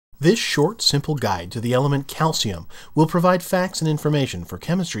This short, simple guide to the element calcium will provide facts and information for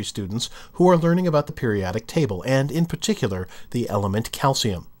chemistry students who are learning about the periodic table and, in particular, the element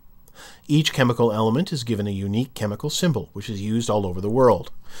calcium. Each chemical element is given a unique chemical symbol, which is used all over the world.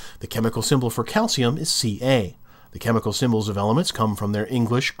 The chemical symbol for calcium is Ca. The chemical symbols of elements come from their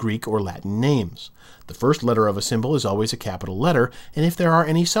English, Greek, or Latin names. The first letter of a symbol is always a capital letter, and if there are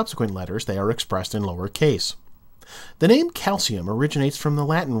any subsequent letters, they are expressed in lower case. The name calcium originates from the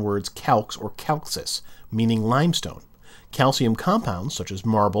Latin words calx or calcis, meaning limestone. Calcium compounds, such as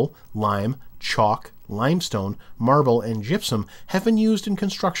marble, lime, chalk, limestone, marble, and gypsum, have been used in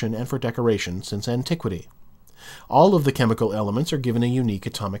construction and for decoration since antiquity. All of the chemical elements are given a unique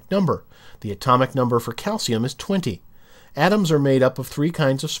atomic number. The atomic number for calcium is 20. Atoms are made up of three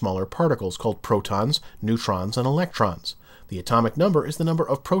kinds of smaller particles called protons, neutrons, and electrons. The atomic number is the number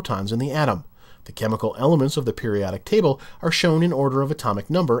of protons in the atom. The chemical elements of the periodic table are shown in order of atomic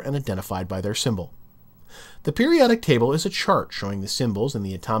number and identified by their symbol. The periodic table is a chart showing the symbols and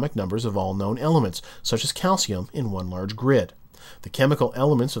the atomic numbers of all known elements, such as calcium, in one large grid. The chemical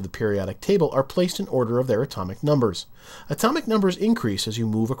elements of the periodic table are placed in order of their atomic numbers. Atomic numbers increase as you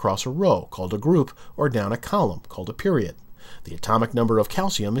move across a row, called a group, or down a column, called a period. The atomic number of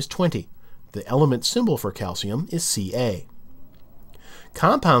calcium is 20. The element symbol for calcium is Ca.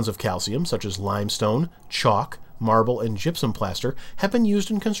 Compounds of calcium, such as limestone, chalk, marble, and gypsum plaster, have been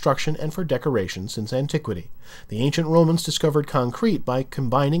used in construction and for decoration since antiquity. The ancient Romans discovered concrete by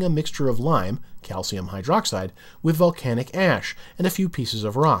combining a mixture of lime, calcium hydroxide, with volcanic ash and a few pieces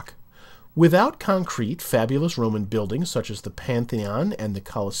of rock. Without concrete, fabulous Roman buildings such as the Pantheon and the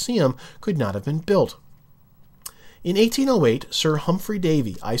Colosseum could not have been built. In 1808, Sir Humphrey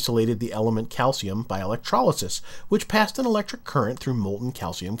Davy isolated the element calcium by electrolysis, which passed an electric current through molten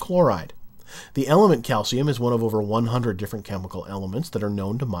calcium chloride. The element calcium is one of over 100 different chemical elements that are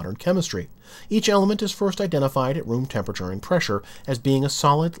known to modern chemistry. Each element is first identified at room temperature and pressure as being a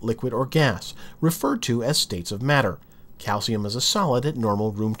solid, liquid, or gas, referred to as states of matter. Calcium is a solid at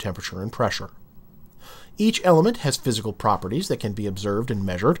normal room temperature and pressure. Each element has physical properties that can be observed and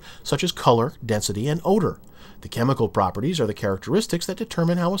measured, such as color, density, and odor. The chemical properties are the characteristics that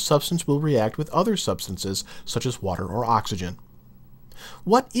determine how a substance will react with other substances, such as water or oxygen.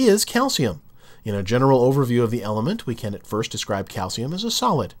 What is calcium? In a general overview of the element, we can at first describe calcium as a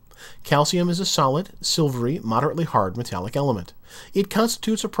solid. Calcium is a solid, silvery, moderately hard metallic element. It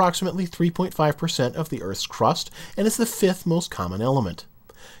constitutes approximately 3.5% of the Earth's crust and is the fifth most common element.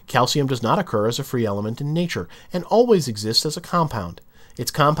 Calcium does not occur as a free element in nature and always exists as a compound.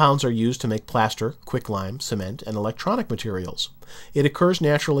 Its compounds are used to make plaster, quicklime, cement, and electronic materials. It occurs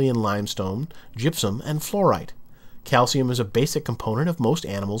naturally in limestone, gypsum, and fluorite. Calcium is a basic component of most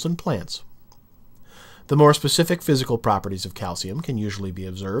animals and plants. The more specific physical properties of calcium can usually be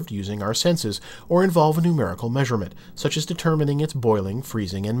observed using our senses or involve a numerical measurement, such as determining its boiling,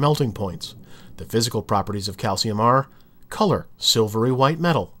 freezing, and melting points. The physical properties of calcium are color, silvery white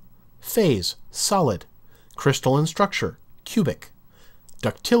metal; phase, solid; crystalline structure, cubic;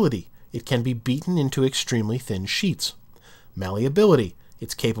 ductility, it can be beaten into extremely thin sheets; malleability,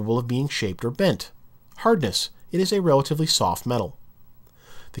 it's capable of being shaped or bent; hardness, it is a relatively soft metal.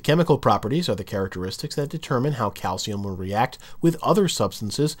 The chemical properties are the characteristics that determine how calcium will react with other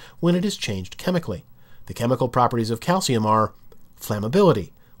substances when it is changed chemically. The chemical properties of calcium are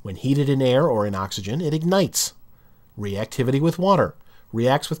flammability. When heated in air or in oxygen, it ignites. Reactivity with water.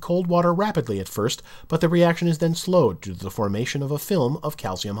 Reacts with cold water rapidly at first, but the reaction is then slowed due to the formation of a film of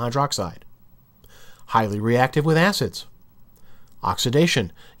calcium hydroxide. Highly reactive with acids.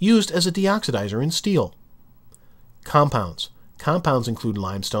 Oxidation. Used as a deoxidizer in steel. Compounds. Compounds include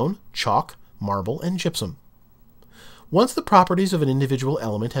limestone, chalk, marble, and gypsum. Once the properties of an individual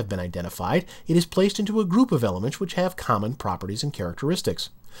element have been identified, it is placed into a group of elements which have common properties and characteristics.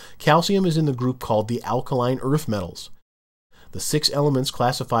 Calcium is in the group called the alkaline earth metals. The 6 elements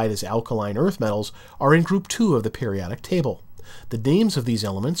classified as alkaline earth metals are in group 2 of the periodic table. The names of these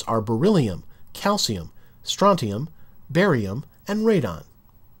elements are beryllium, calcium, strontium, barium, and radon.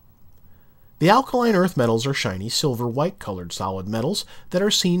 The alkaline earth metals are shiny silver-white colored solid metals that are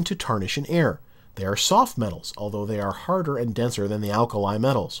seen to tarnish in air. They are soft metals, although they are harder and denser than the alkali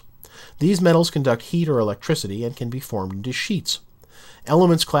metals. These metals conduct heat or electricity and can be formed into sheets.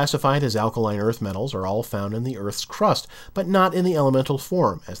 Elements classified as alkaline earth metals are all found in the Earth's crust, but not in the elemental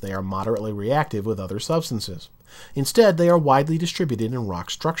form, as they are moderately reactive with other substances. Instead, they are widely distributed in rock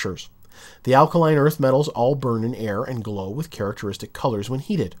structures. The alkaline earth metals all burn in air and glow with characteristic colors when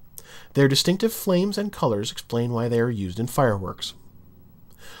heated. Their distinctive flames and colors explain why they are used in fireworks.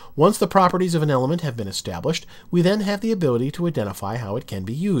 Once the properties of an element have been established, we then have the ability to identify how it can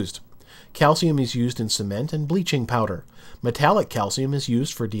be used. Calcium is used in cement and bleaching powder. Metallic calcium is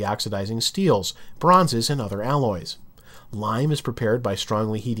used for deoxidizing steels, bronzes, and other alloys. Lime is prepared by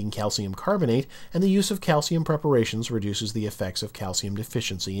strongly heating calcium carbonate, and the use of calcium preparations reduces the effects of calcium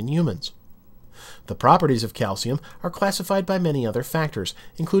deficiency in humans. The properties of calcium are classified by many other factors,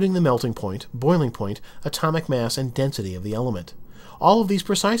 including the melting point, boiling point, atomic mass, and density of the element. All of these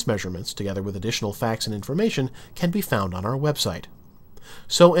precise measurements, together with additional facts and information, can be found on our website.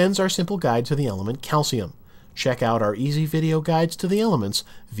 So ends our simple guide to the element calcium. Check out our easy video guides to the elements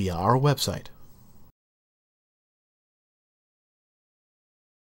via our website.